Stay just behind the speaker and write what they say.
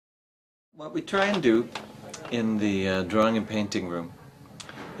What we try and do in the drawing and painting room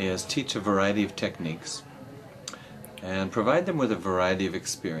is teach a variety of techniques and provide them with a variety of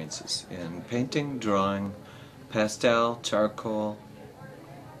experiences in painting, drawing, pastel, charcoal,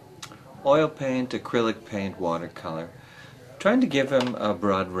 oil paint, acrylic paint, watercolor, trying to give them a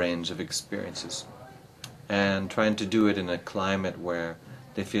broad range of experiences and trying to do it in a climate where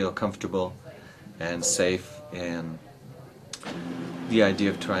they feel comfortable and safe in the idea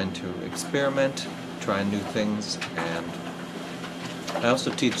of trying to experiment, try new things, and I also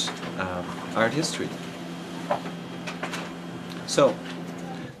teach art history. So,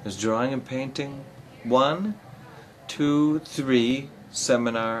 there's drawing and painting, 1, 2, 3,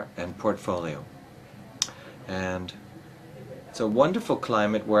 seminar, and portfolio. And it's a wonderful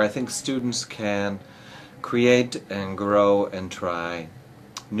climate where I think students can create and grow and try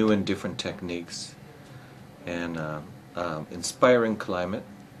new and different techniques and inspiring climate.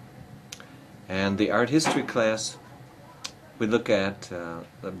 And the art history class, we look at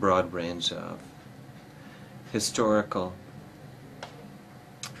a broad range of historical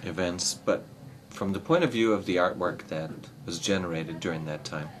events, but from the point of view of the artwork that was generated during that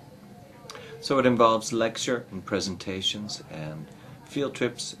time. So it involves lecture and presentations and field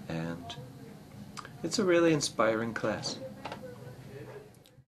trips, and it's a really inspiring class.